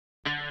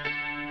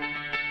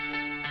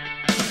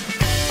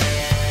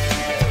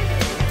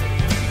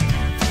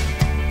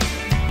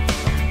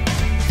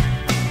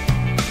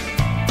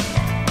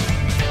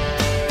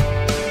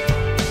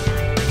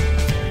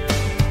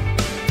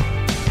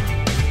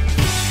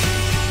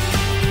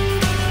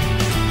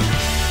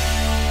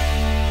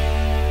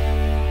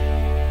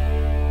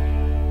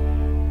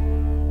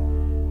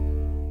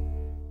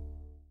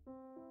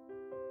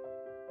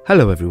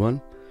Hello everyone,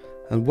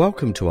 and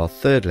welcome to our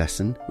third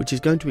lesson, which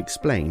is going to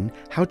explain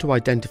how to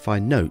identify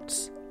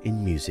notes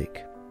in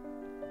music.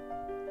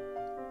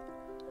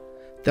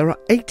 There are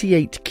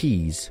 88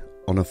 keys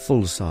on a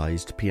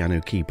full-sized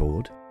piano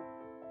keyboard,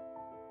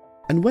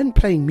 and when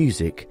playing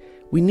music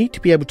we need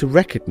to be able to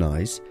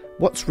recognise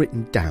what's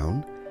written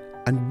down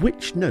and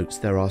which notes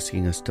they're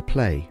asking us to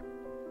play.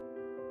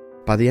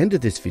 By the end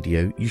of this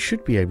video you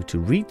should be able to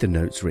read the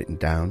notes written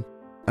down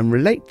and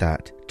relate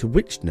that to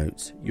which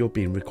notes you're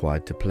being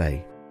required to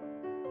play.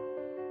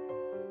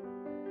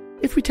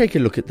 If we take a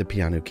look at the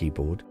piano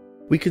keyboard,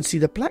 we can see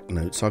the black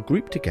notes are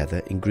grouped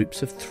together in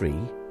groups of 3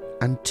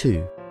 and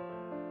 2.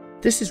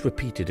 This is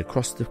repeated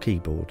across the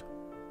keyboard.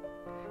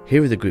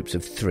 Here are the groups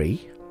of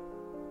 3,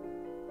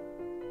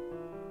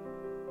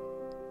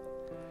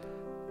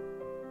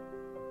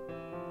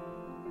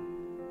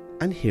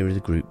 and here are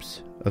the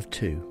groups of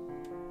 2.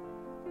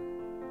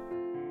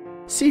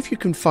 See if you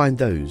can find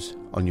those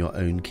on your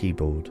own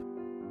keyboard.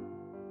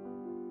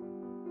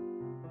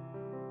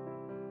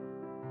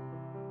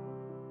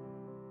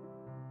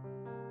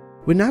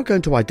 We're now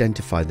going to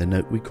identify the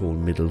note we call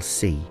middle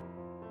C.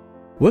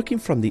 Working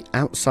from the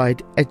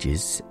outside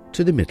edges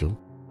to the middle,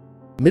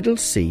 middle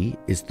C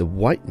is the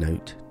white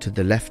note to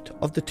the left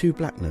of the 2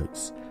 black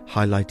notes,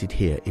 highlighted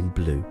here in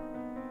blue.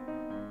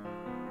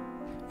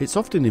 It's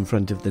often in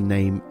front of the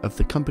name of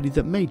the company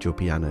that made your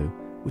piano,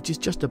 which is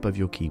just above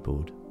your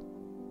keyboard.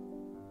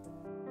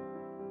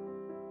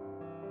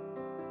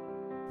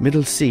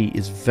 Middle C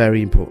is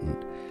very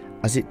important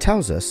as it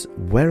tells us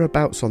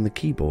whereabouts on the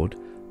keyboard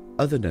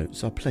other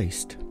notes are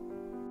placed.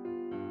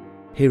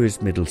 Here is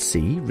middle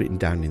C written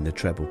down in the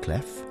treble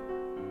clef,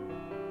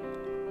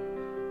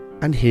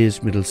 and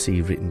here's middle C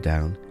written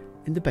down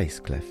in the bass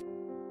clef.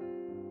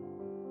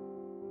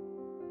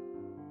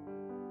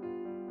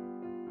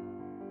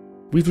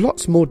 We've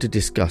lots more to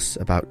discuss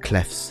about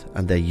clefs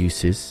and their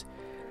uses,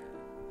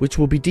 which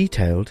will be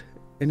detailed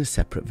in a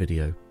separate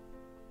video.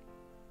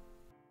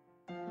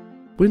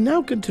 We're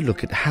now going to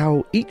look at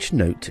how each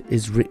note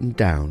is written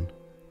down,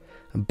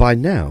 and by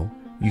now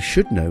you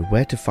should know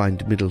where to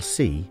find middle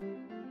C.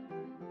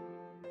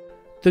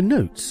 The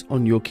notes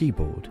on your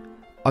keyboard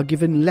are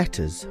given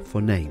letters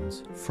for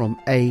names from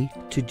A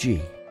to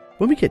G.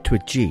 When we get to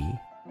a G,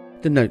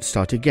 the notes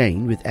start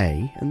again with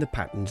A and the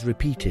pattern's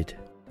repeated,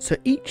 so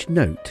each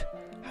note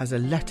has a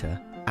letter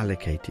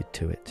allocated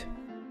to it.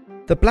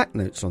 The black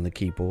notes on the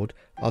keyboard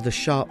are the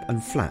sharp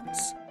and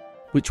flats,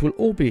 which will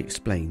all be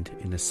explained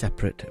in a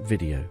separate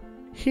video.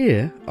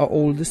 Here are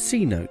all the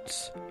C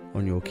notes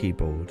on your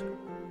keyboard.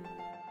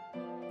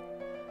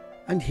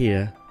 And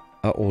here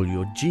are all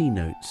your G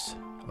notes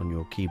on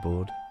your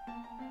keyboard.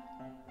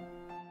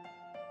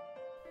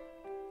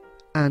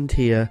 And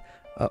here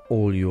are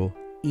all your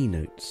E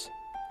notes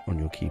on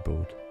your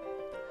keyboard.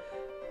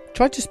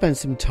 Try to spend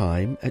some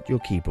time at your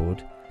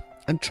keyboard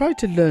and try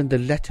to learn the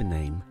letter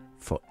name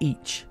for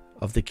each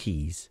of the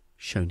keys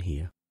shown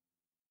here.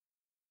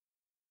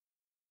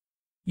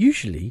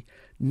 Usually,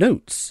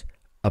 notes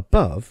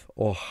above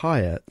or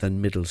higher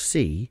than middle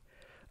C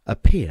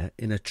appear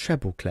in a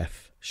treble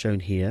clef shown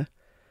here,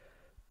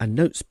 and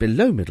notes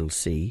below middle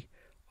C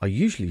are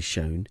usually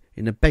shown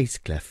in a bass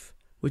clef,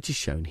 which is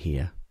shown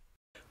here.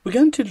 We're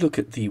going to look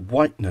at the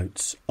white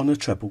notes on a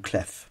treble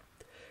clef.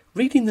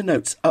 Reading the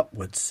notes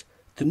upwards,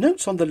 the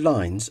notes on the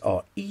lines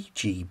are E,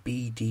 G,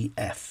 B, D,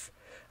 F,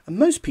 and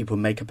most people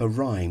make up a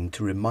rhyme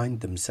to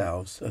remind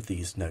themselves of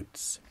these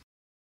notes.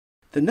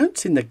 The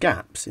notes in the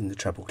gaps in the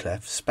treble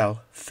clef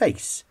spell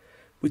face,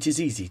 which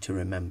is easy to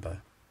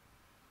remember.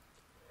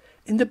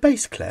 In the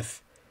bass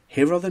clef,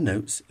 here are the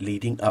notes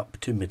leading up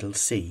to middle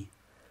C.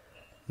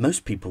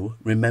 Most people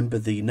remember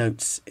the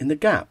notes in the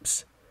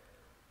gaps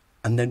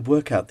and then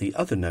work out the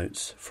other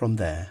notes from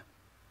there.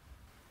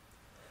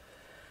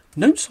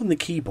 Notes on the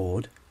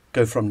keyboard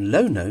go from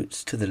low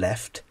notes to the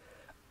left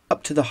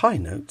up to the high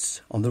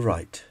notes on the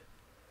right.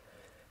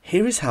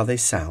 Here is how they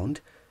sound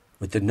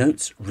with the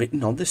notes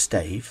written on the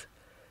stave.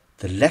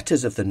 The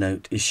letters of the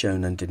note is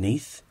shown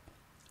underneath,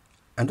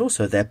 and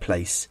also their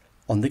place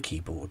on the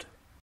keyboard.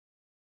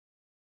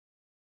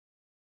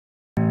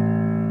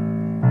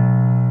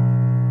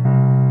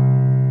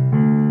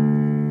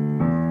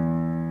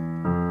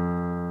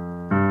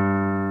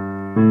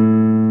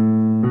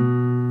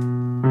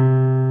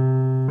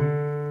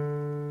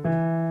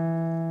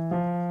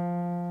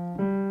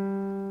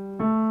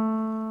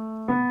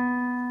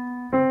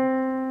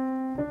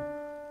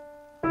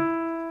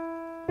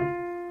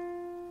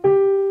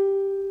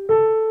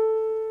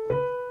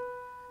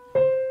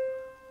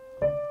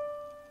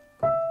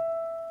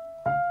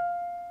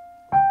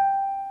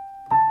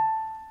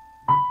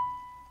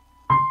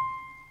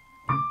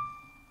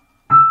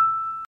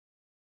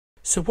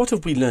 So what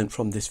have we learnt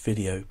from this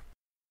video?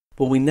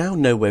 Well, we now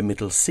know where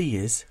middle C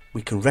is,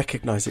 we can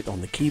recognise it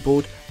on the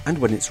keyboard and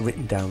when it's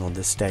written down on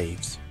the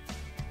staves.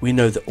 We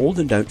know that all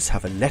the notes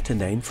have a letter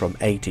name from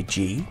A to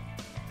G,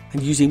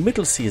 and using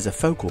middle C as a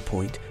focal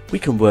point, we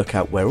can work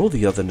out where all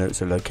the other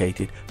notes are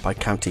located by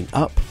counting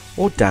up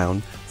or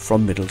down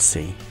from middle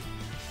C.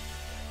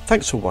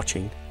 Thanks for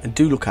watching, and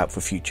do look out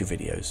for future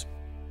videos.